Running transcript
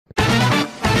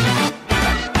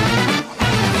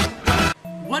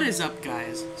What is up,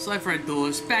 guys? Slifer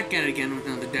Duelist back at it again with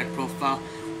another deck profile.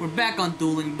 We're back on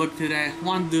Dueling Book today.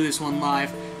 Want to do this one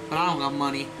live, but I don't got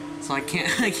money, so I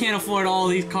can't afford all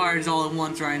these cards all at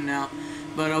once right now.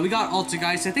 But we got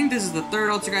Altergeist. I think this is the third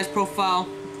Altergeist profile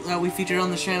that we featured on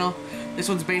the channel. This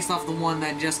one's based off the one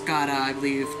that just got, I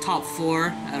believe, top 4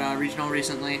 at regional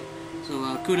recently.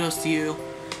 So kudos to you.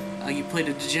 You played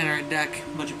a degenerate deck,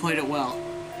 but you played it well.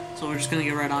 So we're just gonna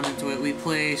get right on into it. We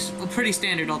play a pretty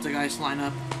standard Altergeist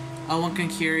lineup. 1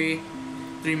 Konkiri,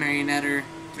 3 Marionetter,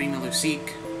 3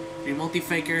 Melusik, 3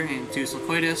 Multi-Faker, and 2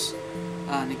 Slakoitis.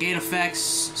 Negate effects,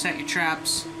 set your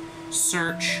traps,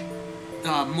 search.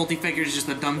 Multi-Faker is just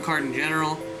a dumb card in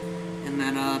general. And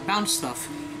then bounce stuff.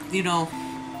 You know,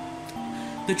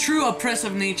 the true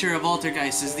oppressive nature of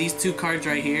Altergeist is these 2 cards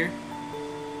right here.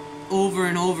 Over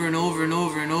and over and over and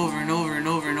over and over and over and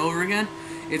over and over again.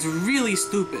 It's really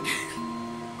stupid.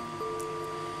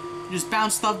 Just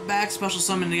bounce stuff back, special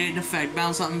summon, negate an effect.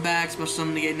 Bounce something back, special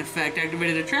summon, negate an effect.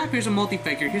 Activated a trap, here's a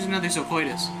Multi-Faker. Here's another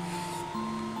Slakoitis.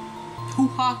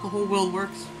 Hoo-ha, the whole world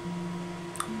works.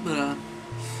 But,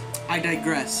 I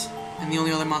digress. And the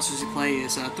only other monsters you play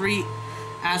is 3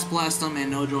 Ass Blastum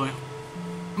and No Joy.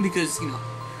 Because, you know,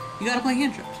 you gotta play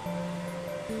hand traps.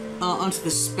 Onto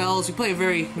the spells, we play a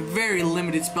very, very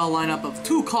limited spell lineup of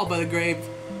 2 Called by the Grave.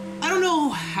 I don't know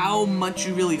how much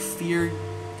you really fear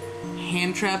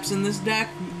hand traps in this deck.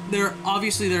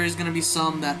 Obviously there is going to be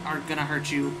some that aren't going to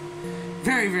hurt you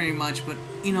very, very much, but,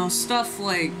 you know, stuff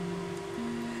like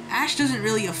Ash doesn't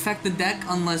really affect the deck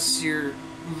unless you're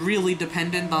really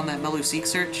dependent on that Melusik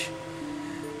search.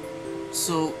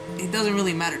 So it doesn't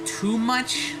really matter too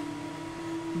much,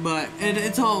 but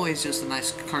it's always just a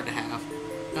nice card to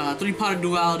have. 3 Pot of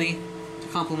Duality to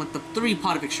complement the 3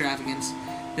 Pot of Extravagance.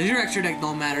 Because your extra deck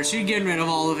don't matter, so you're getting rid of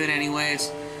all of it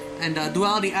anyways. And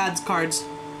Duality adds cards,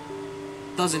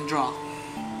 doesn't draw.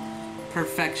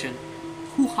 Perfection.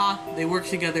 Hoo-ha, they work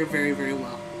together very, very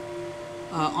well.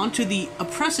 Onto the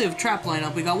oppressive trap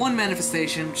lineup, we got 1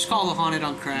 Manifestation, which is called the Haunted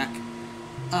on Crack.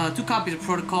 2 copies of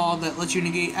Protocol that lets you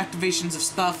negate activations of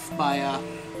stuff by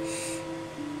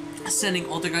sending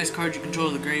Altergeist cards you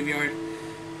control to the graveyard.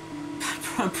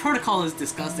 Protocol is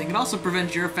disgusting. It also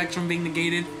prevents your effects from being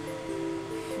negated.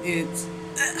 It's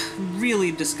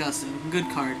really disgusting. Good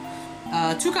card.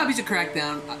 2 copies of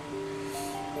Crackdown.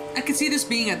 I could see this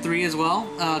being at 3 as well.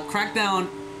 Crackdown,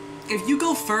 if you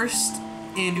go first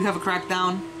and you have a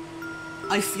Crackdown,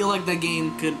 I feel like that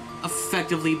game could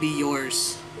effectively be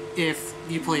yours if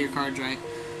you play your cards right.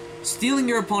 Stealing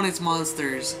your opponent's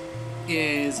monsters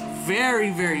is very,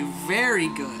 very, very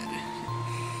good.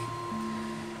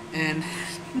 And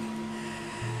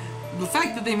the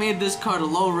fact that they made this card a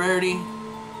low rarity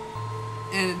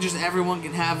and just everyone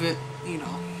can have it, you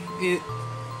know, it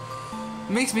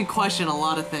makes me question a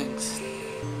lot of things.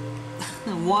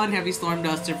 1 Heavy Storm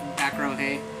Duster from back row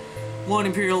hate. 1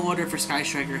 Imperial Order for Sky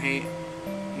Striker hate.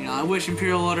 You know, I wish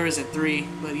Imperial Order is at 3,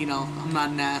 but you know, I'm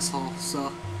not an asshole,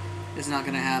 so it's not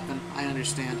gonna happen. I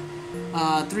understand.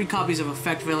 3 copies of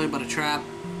Effect Failure but a Trap.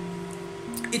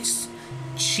 It's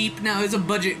cheap now. It's a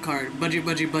budget card. Budget.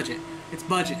 It's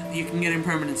budget. You can get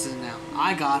impermanences now.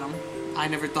 I got them. I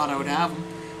never thought I would have them.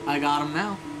 I got them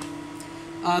now.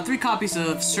 3 copies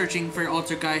of Searching for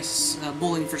Altergeist,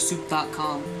 Bullying for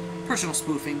Soup.com, Personal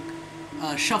Spoofing,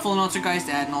 Shuffle an Altergeist,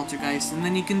 add an Altergeist, and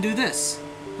then you can do this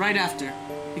right after,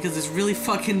 because it's really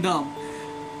fucking dumb.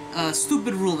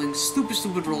 Stupid rulings,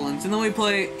 stupid rulings, and then we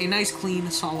play a nice,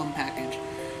 clean, solemn package.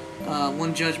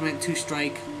 1 Judgment, 2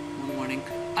 Strike, 1 Warning.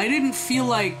 I didn't feel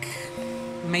like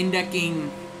main decking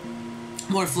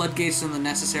more Floodgates than the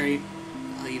necessary,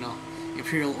 you know,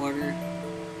 Imperial Order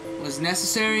was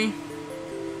necessary.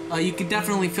 You could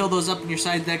definitely fill those up in your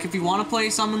side deck. If you want to play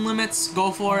Summon Limits,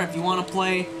 go for it. If you want to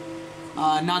play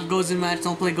not Goes in Match,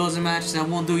 don't play Goes in Match. That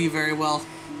won't do you very well.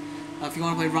 If you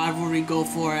want to play Rivalry, go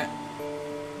for it.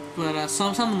 But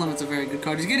Summon Limit's a very good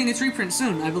card. He's getting its reprint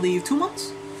soon. I believe 2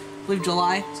 months? I believe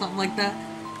July, something like that.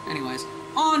 Anyways,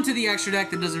 on to the extra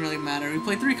deck that doesn't really matter. We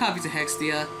play 3 copies of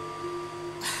Hextia.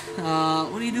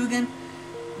 What do you do again?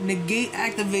 Negate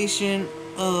activation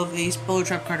of a spell or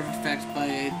trap card of effect by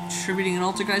attributing an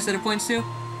Altergeist that it points to.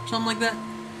 Something like that.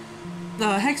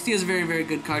 Hextia is a very, very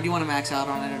good card. You want to max out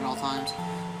on it at all times.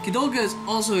 Kidolga is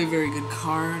also a very good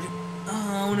card.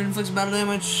 When it inflicts battle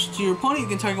damage to your opponent, you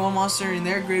can target 1 monster in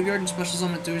their graveyard and special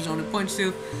summon it to your zone it points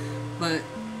to. But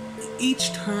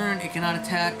each turn, it cannot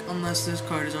attack unless this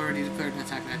card is already declared an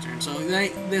attack that turn. So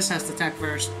this has to attack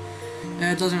first. And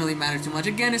it doesn't really matter too much.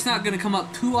 Again, it's not going to come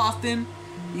up too often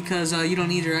because you don't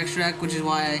need your extra deck, which is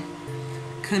why I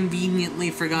conveniently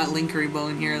forgot Linkery Bow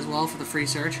in here as well for the free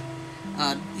search.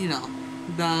 You know,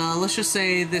 let's just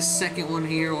say this second one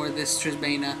here, or this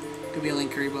Trisbana, could be a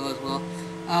Linkuriboh as well.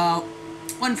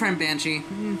 One Friend Banshee,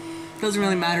 doesn't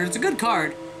really matter. It's a good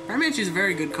card. Friend Banshee is a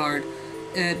very good card.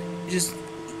 It just,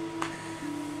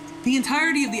 the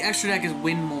entirety of the extra deck is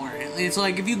win more. It's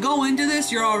like, if you go into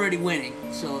this, you're already winning.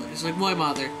 So, it's like, why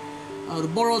bother? The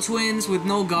Boro Twins with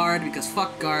no guard, because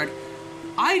fuck guard.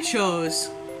 I chose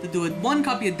to do one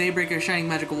copy of Daybreaker Shining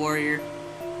Magical Warrior,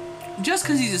 just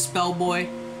because he's a spell boy.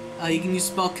 He can use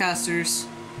spellcasters,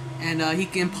 and he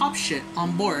can pop shit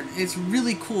on board. It's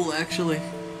really cool, actually.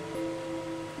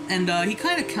 And he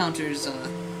kind of counters,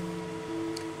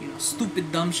 you know,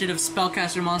 stupid dumb shit. If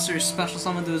spellcaster monster is special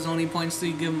summon to his own points, so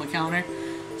you give him a counter.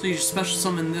 So you just special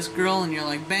summon this girl, and you're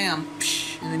like, bam,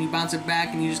 psh, and then you bounce it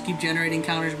back, and you just keep generating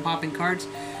counters and popping cards.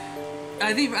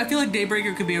 I feel like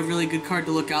Daybreaker could be a really good card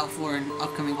to look out for in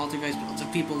upcoming Altergeist builds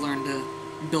if people learn to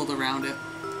build around it.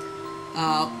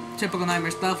 Typical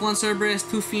Nightmare stuff: 1 Cerberus,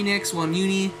 2 Phoenix, 1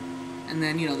 Uni, and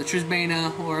then, you know, the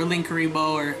Trisbana or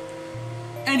Linkuriboh or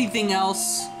anything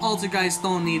else. Altergeist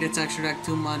don't need its extra deck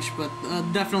too much, but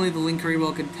definitely the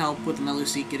Linkuriboh could help with the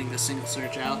Meluseek getting the single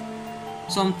search out.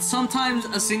 Sometimes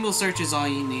a single search is all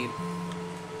you need.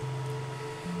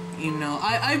 You know,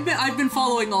 I've been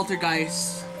following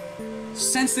Altergeist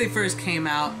since they first came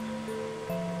out.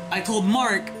 I told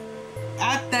Mark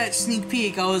at that sneak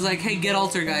peek, I was like, hey, get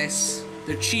Altergeist.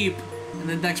 They're cheap, and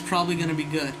the deck's probably gonna be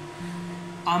good.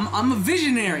 I'm a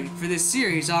visionary for this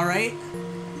series, alright?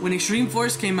 When Extreme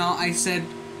Force came out, I said,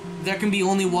 there can be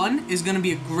only one, is gonna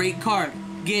be a great card.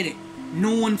 Get it.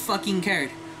 No one fucking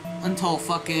cared. Until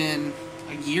fucking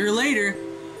a year later,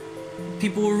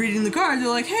 people were reading the card, they're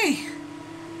like, hey,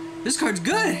 this card's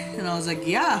good. And I was like,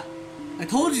 yeah, I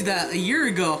told you that a year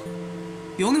ago.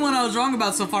 The only one I was wrong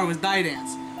about so far was Die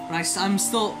Dance. But I'm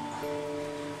still,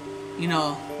 you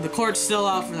know, the court's still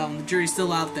out for them, the jury's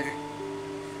still out there.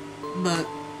 But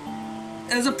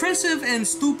as oppressive and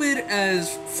stupid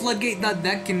as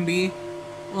Floodgate.deck can be,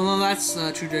 well, no, that's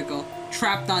True Draco.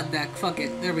 Trap.deck, fuck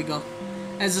it, there we go.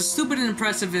 As stupid and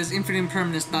impressive as Infinite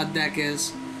Impermanence.deck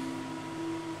is,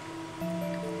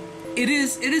 it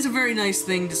is a very nice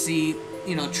thing to see,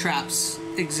 you know, traps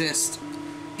exist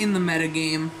in the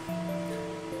metagame.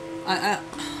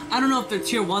 I don't know if they're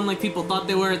tier 1 like people thought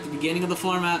they were at the beginning of the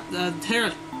format.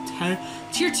 Tier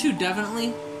 2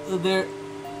 definitely.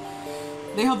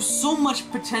 They have so much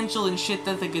potential and shit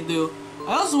that they could do.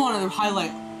 I also wanted to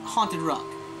highlight Haunted Rock.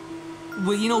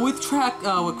 You know, with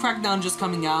Crackdown just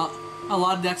coming out, a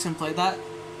lot of decks can play that.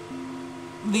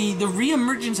 The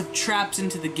re-emergence of traps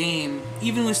into the game,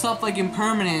 even with stuff like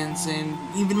Impermanence and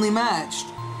Evenly Matched.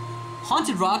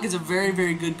 Haunted Rock is a very,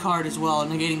 very good card as well,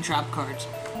 negating trap cards.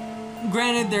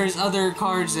 Granted, there's other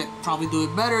cards that probably do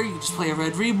it better. You can just play a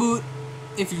Red Reboot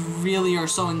if you really are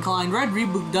so inclined. Red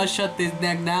Reboot does shut this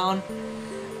deck down,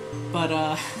 but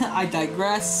I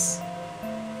digress.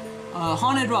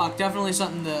 Haunted Rock, definitely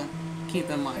something to keep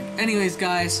in mind. Anyways,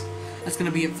 guys, that's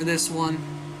gonna be it for this one.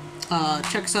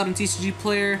 Check us out on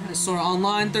TCGPlayer at Sora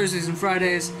Online, Thursdays and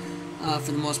Fridays.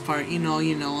 For the most part, you know,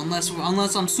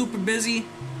 unless I'm super busy,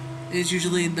 that's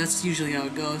usually how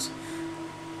it goes.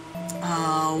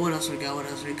 What else we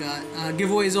got?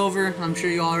 Giveaway's over. I'm sure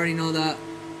you already know that.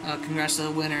 Congrats to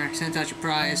the winner. Sent out your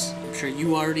prize. I'm sure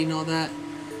you already know that.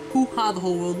 Hoo-ha, the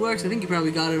whole world works. I think you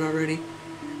probably got it already.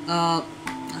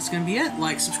 That's gonna be it.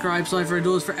 Like, subscribe, Slifer,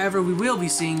 Duels Forever. We will be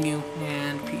seeing you,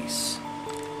 and peace.